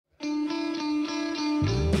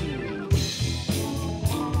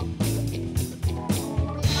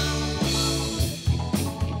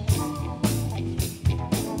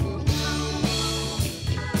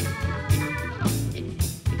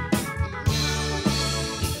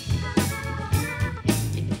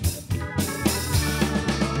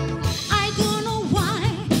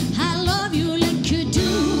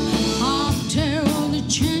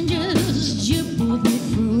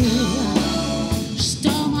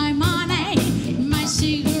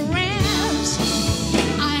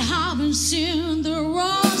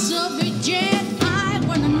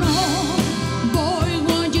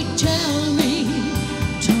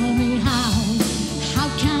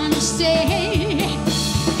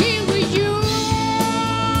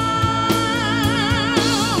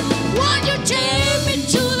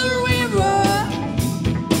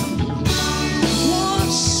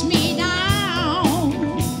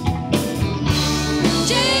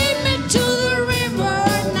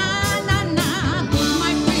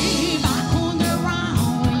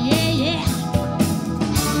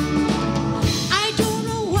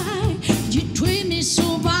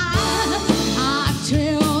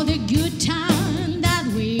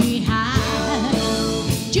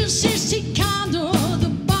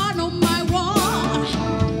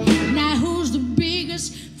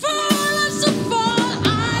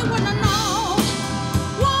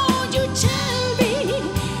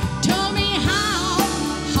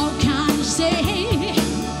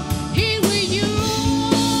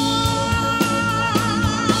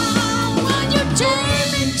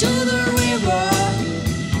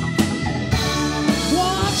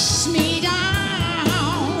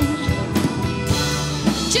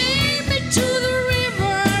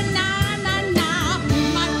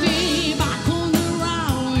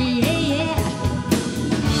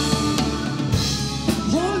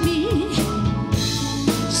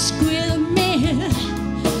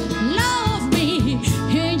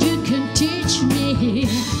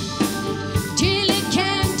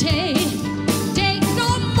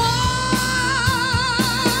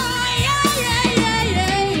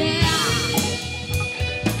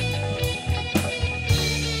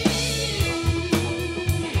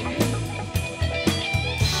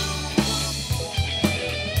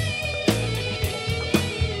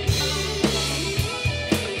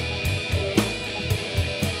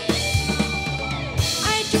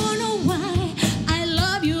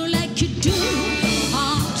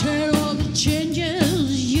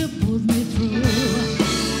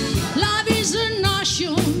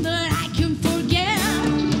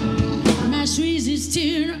this is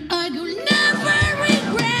still I will never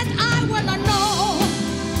regret. I wanna know,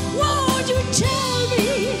 won't you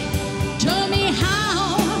tell me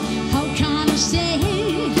how can I stay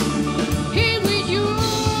here with you?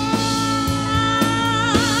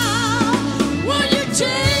 Won't you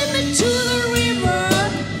take me to the river,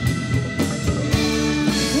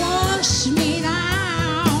 wash me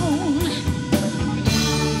down,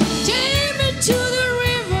 take me to the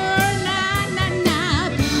river, na na na,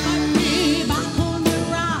 put my feet back on the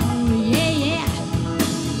ground, yeah yeah.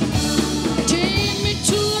 Take me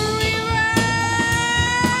to the river,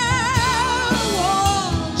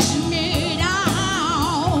 wash me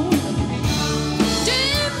down,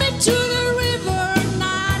 take me to the river,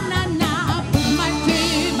 na na na, put my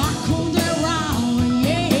feet back on the ground,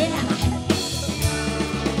 yeah.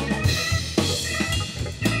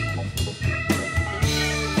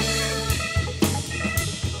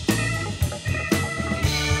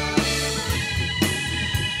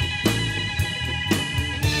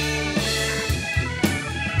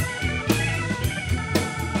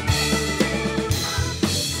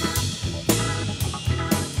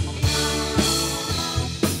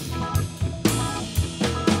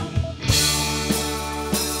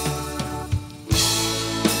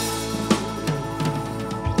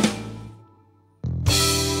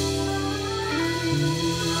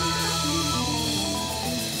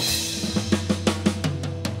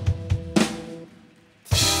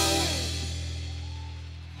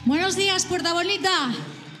 Buenos días, Puerta Bonita.